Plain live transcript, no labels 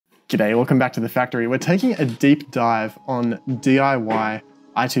G'day, welcome back to the factory. We're taking a deep dive on DIY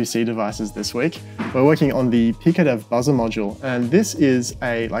I2C devices this week. We're working on the PiicoDev buzzer module, and this is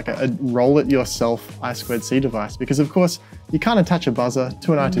a roll-it-yourself I2C device because, of course, you can't attach a buzzer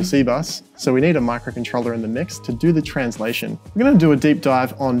to an I2C bus, so we need a microcontroller in the mix to do the translation. We're going to do a deep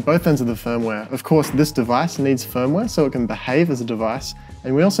dive on both ends of the firmware. Of course, this device needs firmware so it can behave as a device,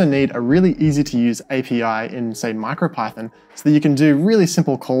 and we also need a really easy-to-use API in, say, MicroPython, so that you can do really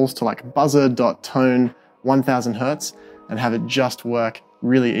simple calls to like buzzer.tone 1000 Hertz and have it just work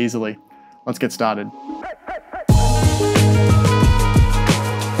really easily. Let's get started.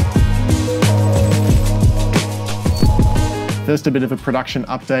 First, a bit of a production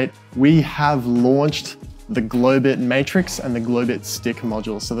update. We have launched the GlowBit matrix and the GlowBit stick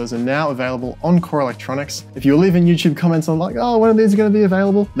modules. So those are now available on Core Electronics. If you're leaving YouTube comments on like, oh, when are these going to be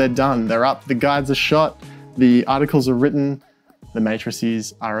available? They're done, they're up, the guides are shot, the articles are written, the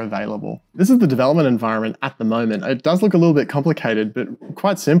matrices are available. This is the development environment at the moment. It does look a little bit complicated, but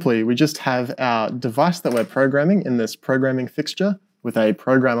quite simply, we just have our device that we're programming in this programming fixture with a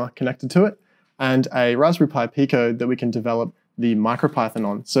programmer connected to it and a Raspberry Pi Pico that we can develop the MicroPython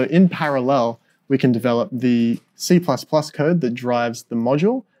on. So in parallel, we can develop the C++ code that drives the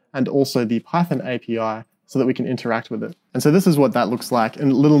module and also the Python API so that we can interact with it. And so this is what that looks like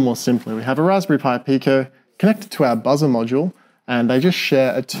in a little more simply. We have a Raspberry Pi Pico connected to our buzzer module, and they just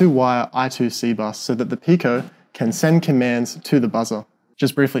share a 2-wire I2C bus so that the Pico can send commands to the buzzer.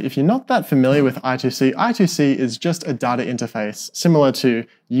 Just briefly, if you're not that familiar with I2C, I2C is just a data interface similar to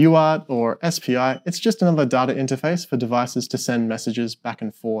UART or SPI. It's just another data interface for devices to send messages back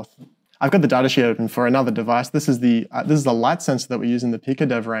and forth. I've got the datasheet open for another device. This is the light sensor that we use in the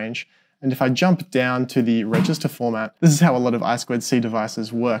PiicoDev range. And if I jump down to the register format, this is how a lot of I2C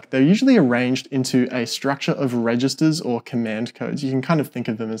devices work. They're usually arranged into a structure of registers or command codes. You can kind of think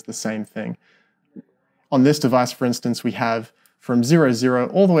of them as the same thing. On this device, for instance, we have from 00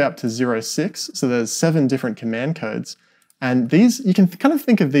 all the way up to 06. So there's 7 different command codes. And these, you can kind of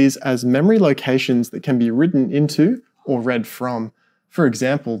think of these as memory locations that can be written into or read from. For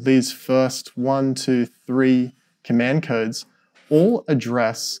example, these first 1, 2, 3 command codes all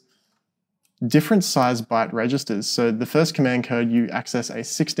address different size byte registers. So the first command code, you access a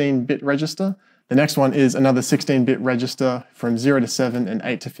 16-bit register. The next one is another 16-bit register from 0 to 7 and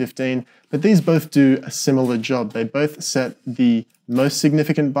 8 to 15. But these both do a similar job. They both set the most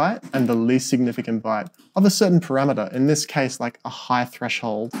significant byte and the least significant byte of a certain parameter, in this case, like a high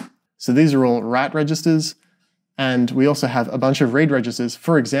threshold. So these are all write registers. And we also have a bunch of read registers.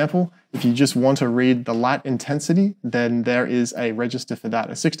 For example, if you just want to read the light intensity, then there is a register for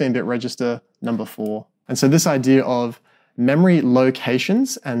that, a 16-bit register, number 4. And so this idea of memory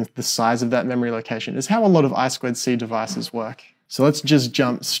locations and the size of that memory location is how a lot of I2C devices work. So let's just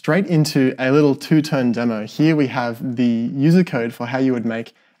jump straight into a little two-tone demo. Here we have the user code for how you would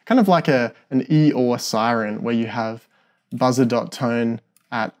make kind of like an E/OR siren, where you have buzzer.tone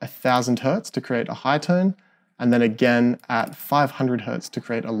at 1000 Hertz to create a high tone, and then again at 500 Hertz to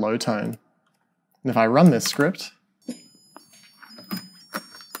create a low tone. And if I run this script,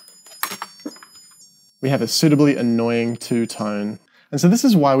 we have a suitably annoying two-tone. And so this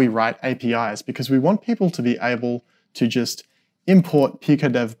is why we write APIs, because we want people to be able to just import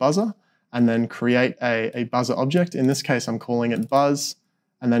PiicoDev buzzer and then create a buzzer object. In this case, I'm calling it buzz,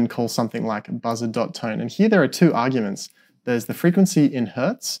 and then call something like buzzer.tone. And here there are 2 arguments. There's the frequency in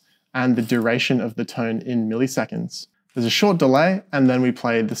Hertz and the duration of the tone in milliseconds. There's a short delay, and then we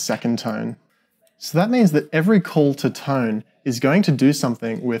play the second tone. So that means that every call to tone is going to do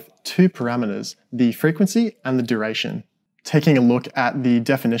something with 2 parameters, the frequency and the duration. Taking a look at the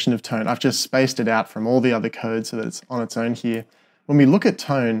definition of tone, I've just spaced it out from all the other code so that it's on its own here. When we look at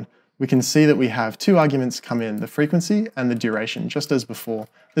tone, we can see that we have 2 arguments come in, the frequency and the duration, just as before.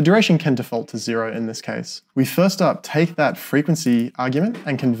 The duration can default to 0 in this case. We first up take that frequency argument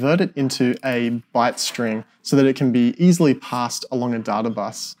and convert it into a byte string so that it can be easily passed along a data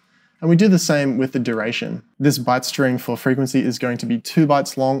bus. And we do the same with the duration. This byte string for frequency is going to be 2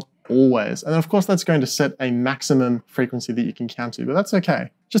 bytes long always. And of course, that's going to set a maximum frequency that you can count to, but that's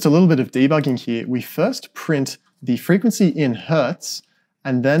okay. Just a little bit of debugging here. We first print the frequency in Hertz,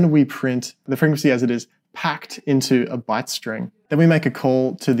 and then we print the frequency as it is packed into a byte string. Then we make a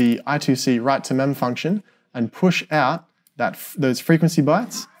call to the I2C write to mem function and push out those frequency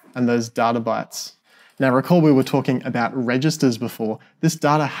bytes and those data bytes. Now recall we were talking about registers before. This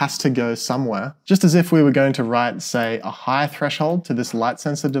data has to go somewhere. Just as if we were going to write, say, a high threshold to this light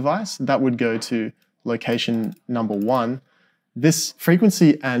sensor device, that would go to location number 1. This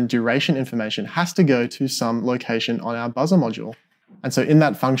frequency and duration information has to go to some location on our buzzer module. And so in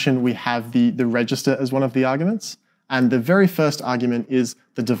that function, we have the register as one of the arguments. And the very first argument is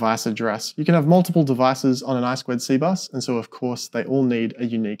the device address. You can have multiple devices on an I2C bus, and so of course they all need a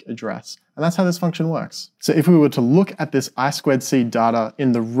unique address. And that's how this function works. So if we were to look at this I2C data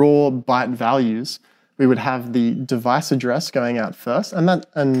in the raw byte values, we would have the device address going out first,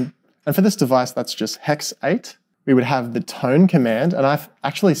 and for this device, that's just hex 8. We would have the tone command, and I've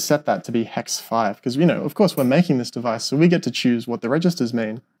actually set that to be hex 5, because of course we're making this device, so we get to choose what the registers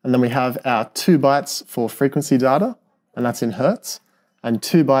mean. And then we have our 2 bytes for frequency data, and that's in hertz, and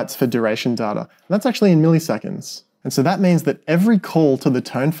 2 bytes for duration data, and that's actually in milliseconds. And so that means that every call to the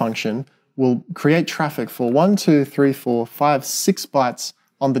tone function will create traffic for 1, 2, 3, 4, 5, 6 bytes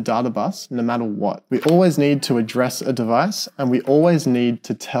on the data bus, no matter what. We always need to address a device, and we always need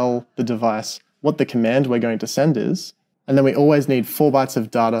to tell the device what the command we're going to send is, and then we always need 4 bytes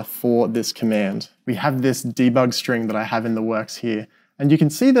of data for this command. We have this debug string that I have in the works here, and you can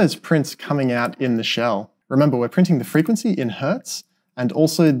see those prints coming out in the shell. Remember, we're printing the frequency in hertz, and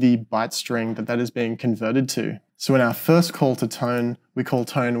also the byte string that is being converted to. So in our first call to tone, we call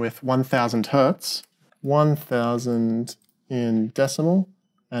tone with 1000 hertz, 1000 in decimal,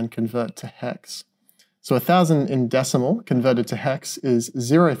 and convert to hex. So 1000 in decimal converted to hex is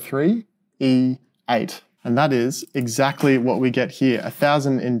 03E8. And that is exactly what we get here.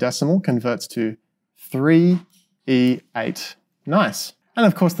 1000 in decimal converts to 3E8. Nice. And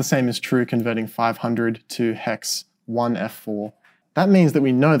of course the same is true converting 500 to hex 1F4. That means that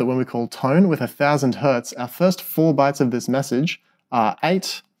we know that when we call tone with 1000 hertz, our first 4 bytes of this message are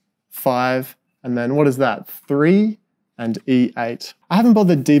 8, 5, and then what is that? 3 and E8. I haven't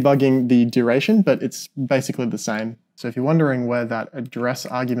bothered debugging the duration, but it's basically the same. So if you're wondering where that address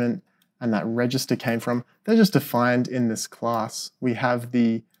argument and that register came from, they're just defined in this class. We have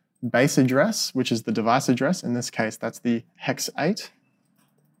the base address, which is the device address. In this case, that's the hex 8.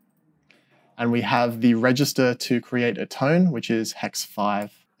 And we have the register to create a tone, which is hex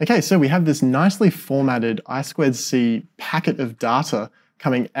 5. Okay, so we have this nicely formatted I2C packet of data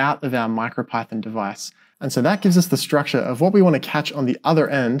coming out of our MicroPython device. And so that gives us the structure of what we want to catch on the other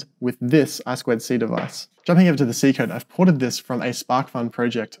end with this I2C device. Jumping over to the C code, I've ported this from a SparkFun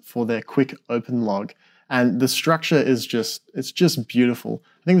project for their quick open log. And the structure is it's just beautiful.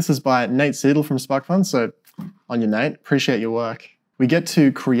 I think this is by Nate Seidel from SparkFun, so on you, Nate, appreciate your work. We get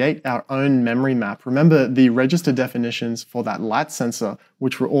to create our own memory map. Remember the register definitions for that light sensor,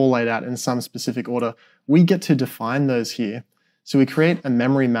 which were all laid out in some specific order. We get to define those here. So we create a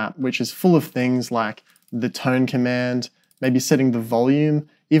memory map, which is full of things like the tone command, maybe setting the volume,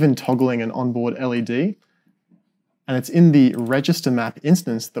 even toggling an onboard LED. And it's in the register map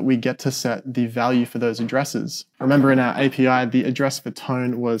instance that we get to set the value for those addresses. Remember in our API, the address for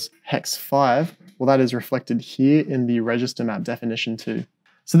tone was hex 5. Well, that is reflected here in the register map definition too.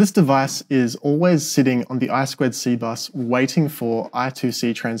 So this device is always sitting on the I2C bus waiting for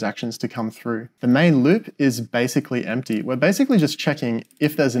I2C transactions to come through. The main loop is basically empty. We're basically just checking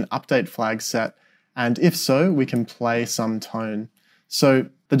if there's an update flag set, and if so, we can play some tone. So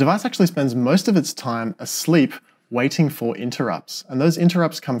the device actually spends most of its time asleep waiting for interrupts, and those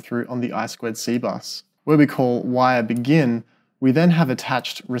interrupts come through on the I2C bus. Where we call wire begin, we then have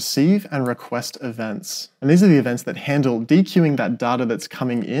attached receive and request events. And these are the events that handle dequeuing that data that's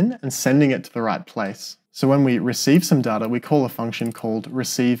coming in and sending it to the right place. So when we receive some data, we call a function called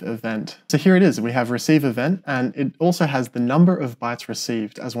receive event. So here it is, we have receive event, and it also has the number of bytes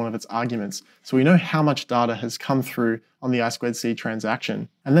received as one of its arguments. So we know how much data has come through on the I2C transaction.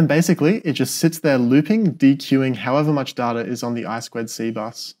 And then basically, it just sits there looping, dequeuing however much data is on the I2C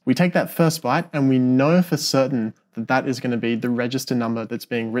bus. We take that first byte and we know for certain that that is going to be the register number that's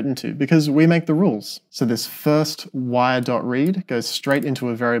being written to, because we make the rules. So this first wire.read goes straight into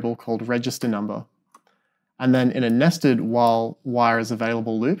a variable called register number. And then in a nested while wire is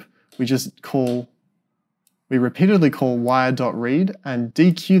available loop, we repeatedly call wire.read and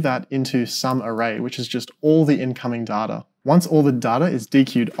dequeue that into some array, which is just all the incoming data. Once all the data is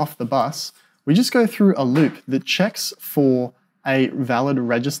dequeued off the bus, we just go through a loop that checks for a valid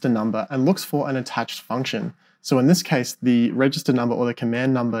register number and looks for an attached function. So in this case, the register number or the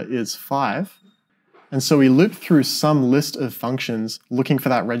command number is 5. And so we loop through some list of functions looking for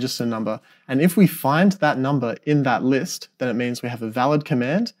that register number. And if we find that number in that list, then it means we have a valid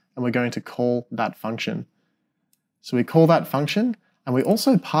command and we're going to call that function. So we call that function and we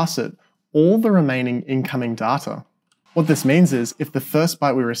also pass it all the remaining incoming data. What this means is if the first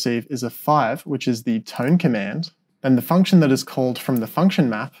byte we receive is a 5, which is the tone command, then the function that is called from the function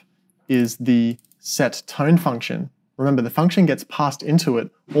map is the set tone function. Remember, the function gets passed into it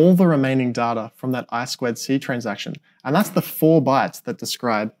all the remaining data from that I2C transaction. And that's the 4 bytes that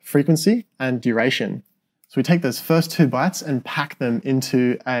describe frequency and duration. So we take those first 2 bytes and pack them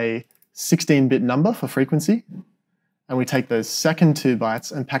into a 16-bit number for frequency. And we take those second 2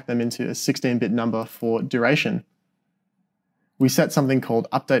 bytes and pack them into a 16-bit number for duration. We set something called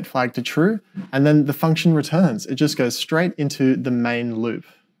update flag to true, and then the function returns. It just goes straight into the main loop.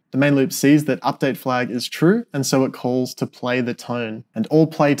 The main loop sees that update flag is true, and so it calls to play the tone. And all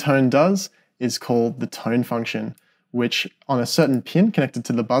play tone does is call the tone function, which on a certain pin connected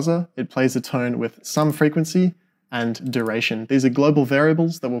to the buzzer, it plays a tone with some frequency and duration. These are global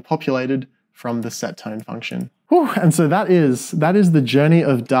variables that were populated from the setTone function. Whew, and so that is the journey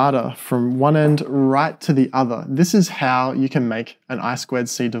of data from one end right to the other. This is how you can make an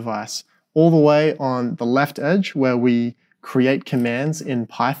I2C device. All the way on the left edge where we create commands in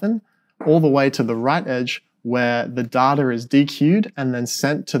Python, all the way to the right edge where the data is dequeued and then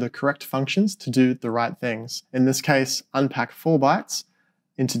sent to the correct functions to do the right things. In this case, unpack 4 bytes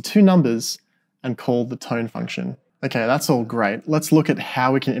into 2 numbers and call the tone function. Okay, that's all great. Let's look at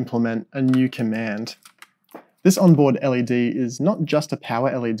how we can implement a new command. This onboard LED is not just a power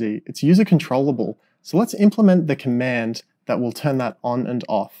LED, it's user controllable. So let's implement the command that will turn that on and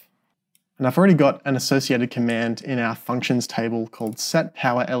off. And I've already got an associated command in our functions table called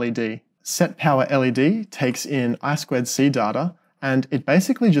setPowerLED. SetPowerLED takes in I2C data, and it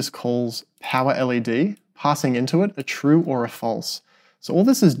basically just calls PowerLED, passing into it a true or a false. So all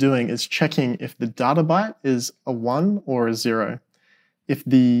this is doing is checking if the data byte is a 1 or a 0. If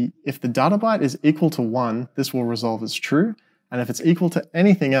the data byte is equal to 1, this will resolve as true, and if it's equal to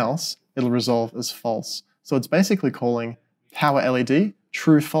anything else, it'll resolve as false. So it's basically calling PowerLED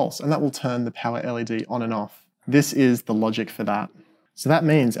true, false, and that will turn the power LED on and off. This is the logic for that. So that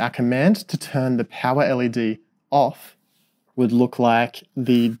means our command to turn the power LED off would look like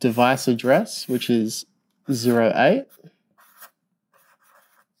the device address, which is 08,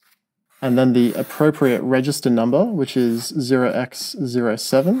 and then the appropriate register number, which is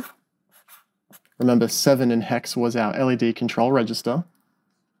 0x07. Remember, 7 in hex was our LED control register.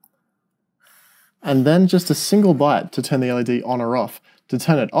 And then just a single byte to turn the LED on or off. To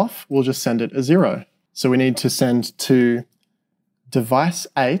turn it off, we'll just send it a 0. So we need to send to device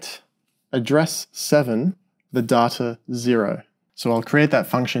 8, address 7, the data 0. So I'll create that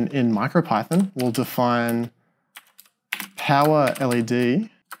function in MicroPython. We'll define power LED,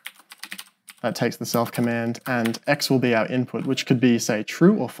 that takes the self command, and X will be our input, which could be, say,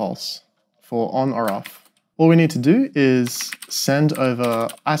 true or false for on or off. All we need to do is send over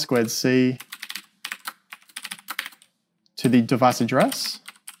I2C to the device address,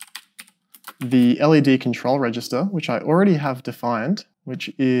 the LED control register, which I already have defined,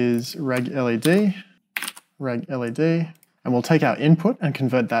 which is reg.LED, and we'll take our input and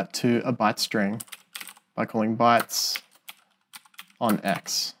convert that to a byte string by calling bytes on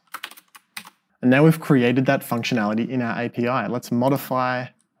X. And now we've created that functionality in our API. Let's modify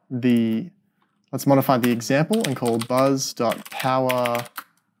the example and call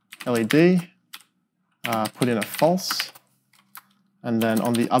buzz.powerLED, put in a false, and then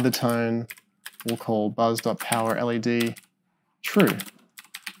on the other tone, we'll call buzz.powerLED true.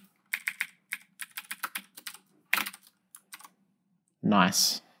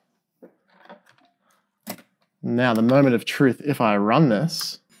 Nice. Now, the moment of truth, if I run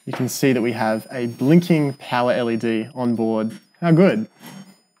this, you can see that we have a blinking power LED on board. How good.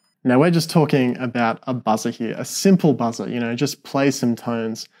 Now, we're just talking about a buzzer here, a simple buzzer, just play some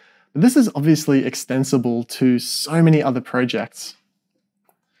tones. But this is obviously extensible to so many other projects.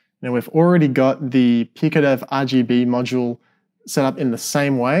 Now, we've already got the PiicoDev RGB module set up in the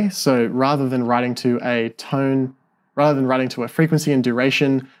same way. So rather than writing to a frequency and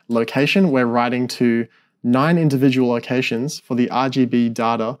duration location, we're writing to 9 individual locations for the RGB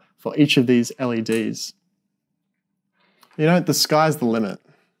data for each of these LEDs. The sky's the limit.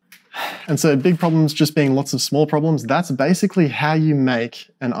 And so big problems just being lots of small problems, that's basically how you make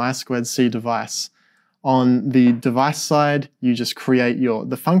an I2C device. On the device side, you just create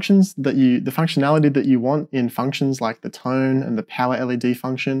the functionality that you want in functions like the tone and the power LED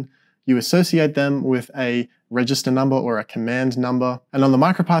function. You associate them with a register number or a command number. And on the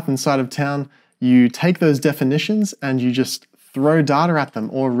MicroPython side of town, you take those definitions and you just throw data at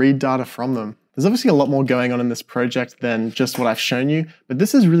them or read data from them. There's obviously a lot more going on in this project than just what I've shown you, but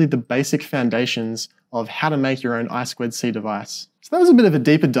this is really the basic foundations of how to make your own I2C device. So that was a bit of a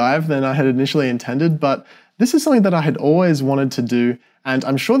deeper dive than I had initially intended, but this is something that I had always wanted to do, and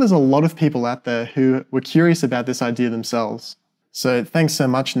I'm sure there's a lot of people out there who were curious about this idea themselves. So thanks so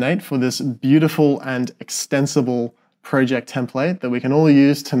much, Nate, for this beautiful and extensible project template that we can all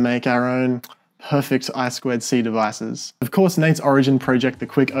use to make our own perfect I2C devices. Of course, Nate's Origin project, the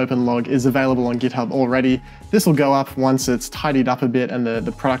quick open log, is available on GitHub already. This will go up once it's tidied up a bit and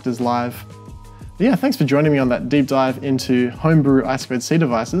the product is live. But yeah, thanks for joining me on that deep dive into homebrew I2C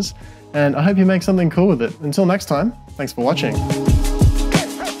devices, and I hope you make something cool with it. Until next time, thanks for watching.